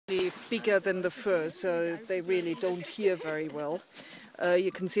actually bigger than the fur, so they really don't hear very well.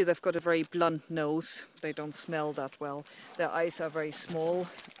 You can see they've got a very blunt nose. They don't smell that well. Their eyes are very small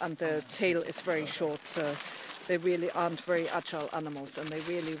and their tail is very short. So they really aren't very agile animals, and they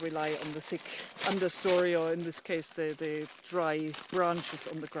really rely on the thick understory, or in this case the dry branches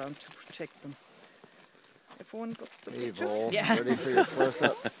on the ground to protect them. Everyone got the pictures? Vole, Yeah. ready for your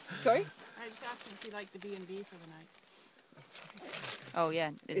close-up? Sorry? I just asked him if he liked the B&B for the night. Oh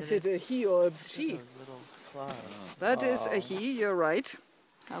yeah. Is it a he or a she? That is a he, you're right.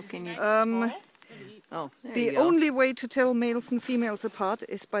 How can you? Oh, there The you go. only way to tell males and females apart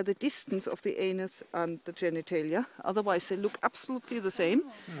is by the distance of the anus and the genitalia. Otherwise, they look absolutely the same.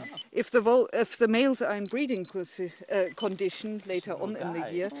 If the males are in breeding condition later on in the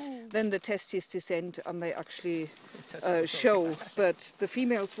year, then the testes descend and they actually show. But the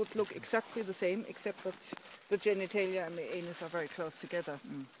females would look exactly the same, except that the genitalia and the anus are very close together.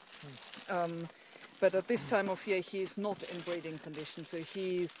 But at this time of year, he is not in breeding condition, so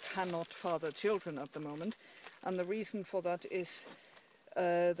he cannot father children at the moment. And the reason for that is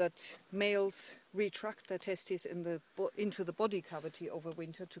that males retract their testes into the body cavity over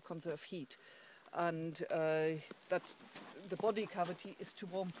winter to conserve heat. And that the body cavity is too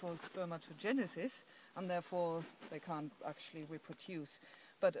warm for spermatogenesis, and therefore they can't actually reproduce.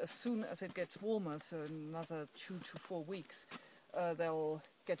 But as soon as it gets warmer, so another 2 to 4 weeks, they'll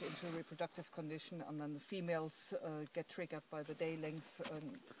get into a reproductive condition, and then the females get triggered by the day length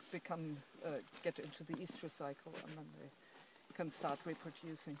and get into the estrous cycle, and then they can start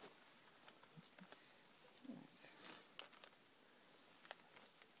reproducing.